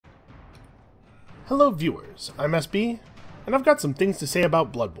Hello viewers, I'm SB, and I've got some things to say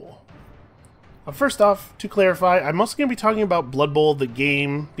about Blood Bowl. First off, to clarify, I'm mostly going to be talking about Blood Bowl, the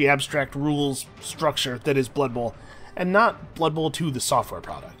game, the abstract rules structure that is Blood Bowl, and not Blood Bowl 2, the software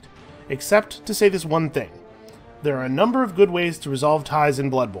product. Except to say this one thing. There are a number of good ways to resolve ties in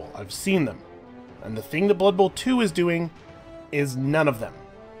Blood Bowl. I've seen them. And the thing that Blood Bowl 2 is doing is none of them.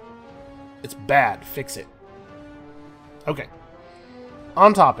 It's bad. Fix it. Okay.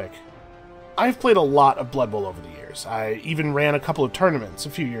 On topic. I've played a lot of Blood Bowl over the years. I even ran a couple of tournaments a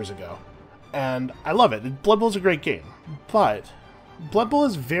few years ago. And I love it. Blood Bowl's a great game. But Blood Bowl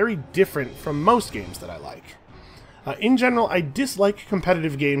is very different from most games that I like. In general, I dislike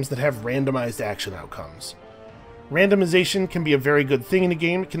competitive games that have randomized action outcomes. Randomization can be a very good thing in a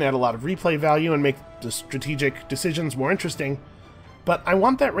game. It can add a lot of replay value and make the strategic decisions more interesting. But I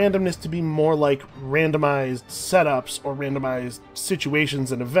want that randomness to be more like randomized setups or randomized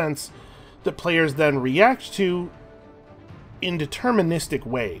situations and events that players then react to in deterministic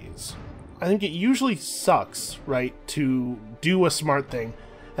ways. I think it usually sucks, right, to do a smart thing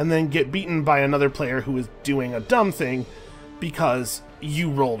and then get beaten by another player who is doing a dumb thing because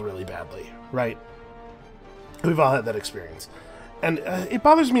you rolled really badly, right? We've all had that experience. And it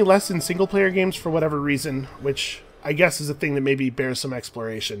bothers me less in single-player games for whatever reason, which I guess is a thing that maybe bears some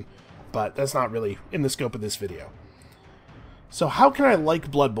exploration, but that's not really in the scope of this video. So how can I like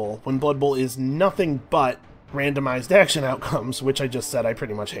Blood Bowl when Blood Bowl is nothing but randomized action outcomes, which I just said I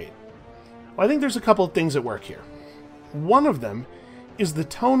pretty much hate? Well, I think there's a couple of things at work here. One of them is the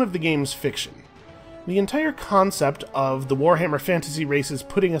tone of the game's fiction. The entire concept of the Warhammer Fantasy races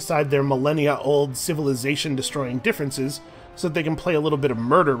putting aside their millennia-old civilization-destroying differences so that they can play a little bit of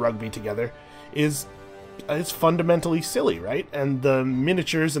murder rugby together is fundamentally silly, right? And the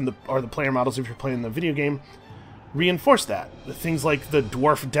miniatures and the player models, if you're playing the video game, reinforce that. Things like the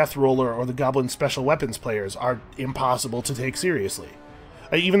Dwarf Death Roller or the Goblin Special Weapons players are impossible to take seriously.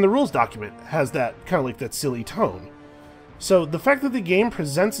 Even the rules document has that kind of like that silly tone. So the fact that the game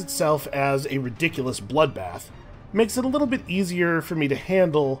presents itself as a ridiculous bloodbath makes it a little bit easier for me to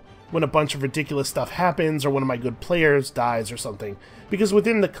handle when a bunch of ridiculous stuff happens or one of my good players dies or something, because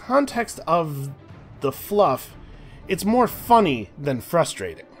within the context of the fluff, it's more funny than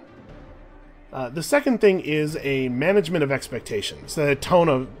frustrating. The second thing is a management of expectations. The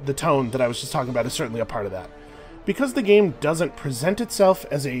tone that I was just talking about is certainly a part of that. Because the game doesn't present itself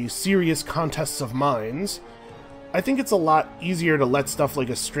as a serious contests of minds, I think it's a lot easier to let stuff like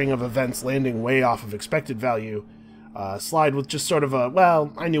a string of events landing way off of expected value slide with just sort of a,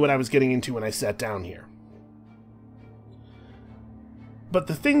 well, I knew what I was getting into when I sat down here. But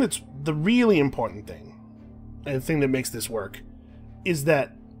the thing that's the really important thing, and the thing that makes this work, is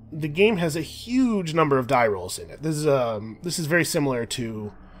that the game has a huge number of die rolls in it. This is very similar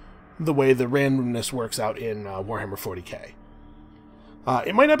to the way the randomness works out in Warhammer 40k.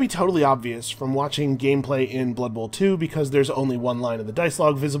 It might not be totally obvious from watching gameplay in Blood Bowl 2 because there's only one line of the dice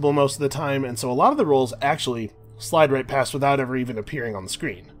log visible most of the time, and so a lot of the rolls actually slide right past without ever even appearing on the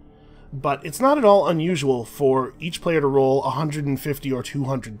screen. But it's not at all unusual for each player to roll 150 or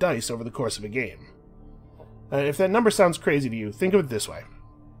 200 dice over the course of a game. If that number sounds crazy to you, think of it this way.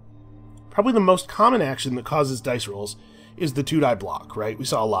 Probably the most common action that causes dice rolls is the 2-die block, right? We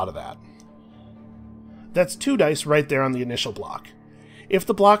saw a lot of that. That's 2 dice right there on the initial block. If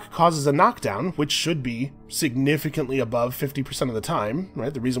the block causes a knockdown, which should be significantly above 50% of the time,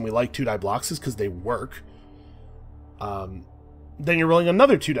 right? The reason we like 2-die blocks is because they work. Then you're rolling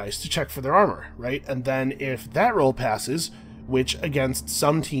another 2 dice to check for their armor, right? And then if that roll passes, which against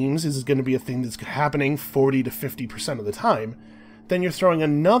some teams is going to be a thing that's happening 40 to 50% of the time, then you're throwing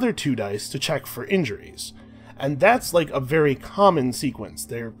another 2 dice to check for injuries. And that's like a very common sequence.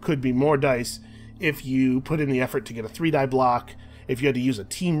 There could be more dice if you put in the effort to get a 3-die block, if you had to use a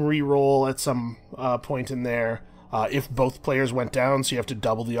team reroll at some point in there, if both players went down, so you have to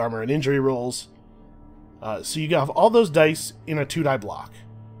double the armor and injury rolls. So you have all those dice in a 2-die block.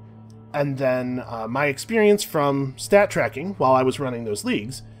 And then my experience from stat tracking while I was running those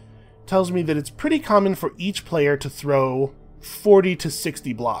leagues tells me that it's pretty common for each player to throw 40 to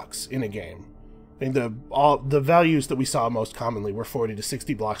 60 blocks in a game. I mean, the values that we saw most commonly were 40 to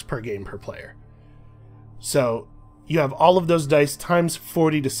 60 blocks per game per player. So you have all of those dice times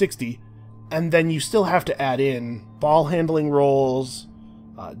 40 to 60, and then you still have to add in ball handling rolls,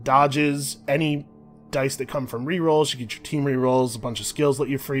 dodges, any dice that come from rerolls. You get your team rerolls, a bunch of skills let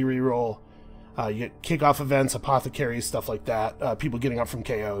you free reroll. You get kickoff events, apothecaries, stuff like that, people getting up from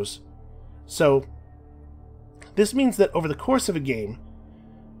KOs. So this means that over the course of a game,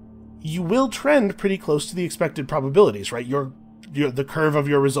 you will trend pretty close to the expected probabilities, right? The curve of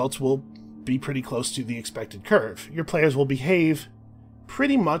your results will be pretty close to the expected curve. Your players will behave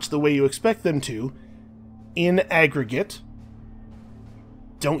pretty much the way you expect them to in aggregate.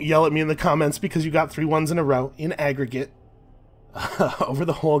 Don't yell at me in the comments because you got 3 1s in a row. In aggregate. Over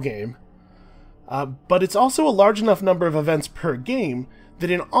the whole game. But it's also a large enough number of events per game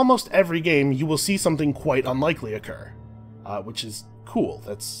that in almost every game you will see something quite unlikely occur. Which is cool.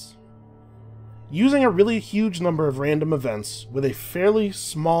 That's using a really huge number of random events with a fairly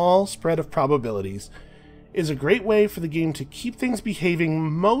small spread of probabilities is a great way for the game to keep things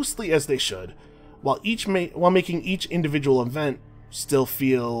behaving mostly as they should, while making each individual event still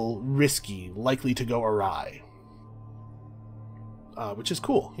feel risky, likely to go awry. Which is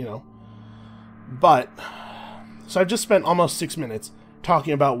cool, you know. But, so I've just spent almost 6 minutes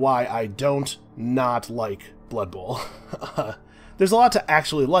talking about why I don't not like Blood Bowl. There's a lot to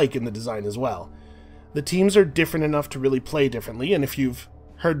actually like in the design as well. The teams are different enough to really play differently, and if you've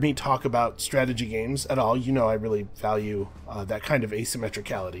heard me talk about strategy games at all, you know I really value that kind of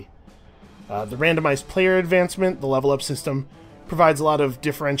asymmetricality. The randomized player advancement, the level up system, provides a lot of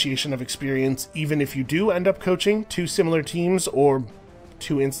differentiation of experience, even if you do end up coaching 2 similar teams or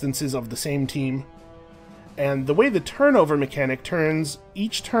 2 instances of the same team. And the way the turnover mechanic turns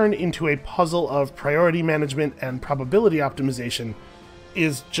each turn into a puzzle of priority management and probability optimization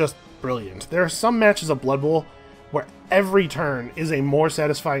is just brilliant. There are some matches of Blood Bowl where every turn is a more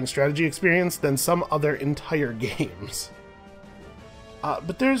satisfying strategy experience than some other entire games.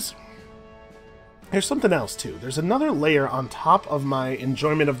 But there's something else too. There's another layer on top of my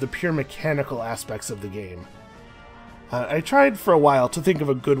enjoyment of the pure mechanical aspects of the game. I tried for a while to think of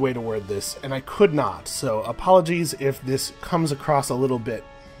a good way to word this, and I could not, so apologies if this comes across a little bit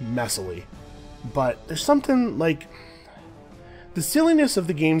messily. But there's something like the silliness of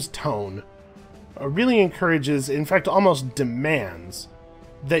the game's tone really encourages, in fact almost demands,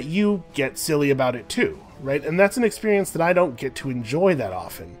 that you get silly about it too, right? And that's an experience that I don't get to enjoy that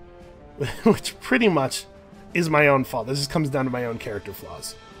often, which pretty much is my own fault. This just comes down to my own character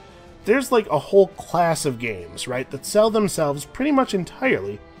flaws. There's like a whole class of games, right, that sell themselves pretty much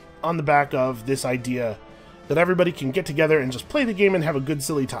entirely on the back of this idea that everybody can get together and just play the game and have a good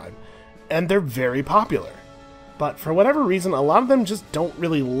silly time. And they're very popular. But for whatever reason, a lot of them just don't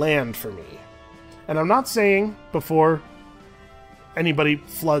really land for me. And I'm not saying, before anybody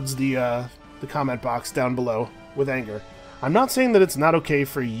floods the comment box down below with anger, I'm not saying that it's not okay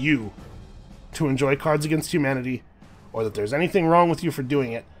for you to enjoy Cards Against Humanity, or that there's anything wrong with you for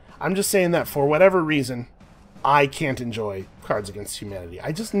doing it. I'm just saying that for whatever reason, I can't enjoy Cards Against Humanity.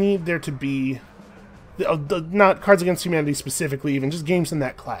 I just need there to be, not Cards Against Humanity specifically, even just games in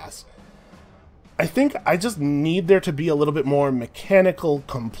that class. I think I just need there to be a little bit more mechanical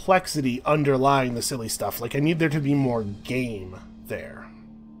complexity underlying the silly stuff. Like, I need there to be more game there.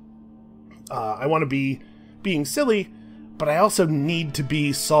 I want to be being silly, but I also need to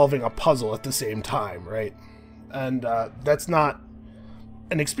be solving a puzzle at the same time, right? And that's not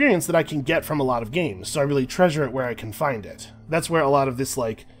an experience that I can get from a lot of games, so I really treasure it where I can find it. That's where a lot of this,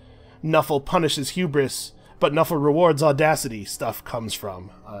 like, Nuffle punishes hubris, but Nuffle rewards audacity stuff comes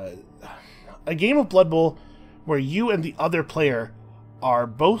from. A game of Blood Bowl where you and the other player are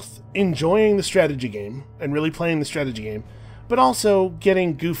both enjoying the strategy game, and really playing the strategy game, but also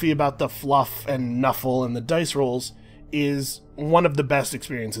getting goofy about the fluff and Nuffle and the dice rolls, is one of the best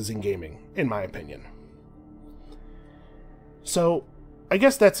experiences in gaming, in my opinion. So, I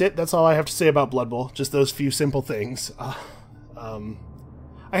guess that's it. That's all I have to say about Blood Bowl. Just those few simple things.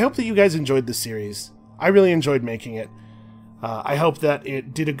 I hope that you guys enjoyed this series. I really enjoyed making it. I hope that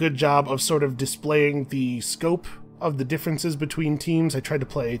it did a good job of sort of displaying the scope of the differences between teams. I tried to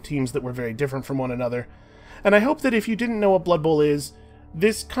play teams that were very different from one another. And I hope that if you didn't know what Blood Bowl is,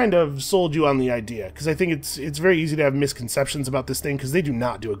 this kind of sold you on the idea, because I think it's very easy to have misconceptions about this thing, because they do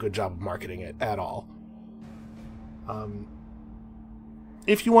not do a good job of marketing it at all.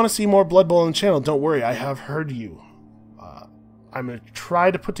 If you want to see more Blood Bowl on the channel, don't worry, I have heard you. I'm going to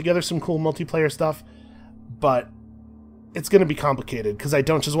try to put together some cool multiplayer stuff, but it's going to be complicated, because I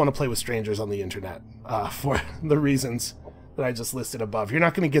don't just want to play with strangers on the internet, for the reasons that I just listed above. You're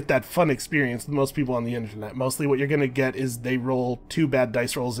not going to get that fun experience with most people on the internet. Mostly what you're going to get is they roll 2 bad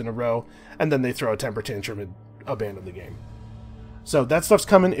dice rolls in a row, and then they throw a temper tantrum and abandon the game. So that stuff's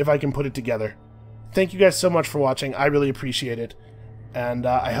coming if I can put it together. Thank you guys so much for watching. I really appreciate it. And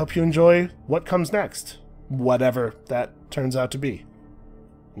I hope you enjoy what comes next, whatever that turns out to be.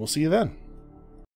 We'll see you then.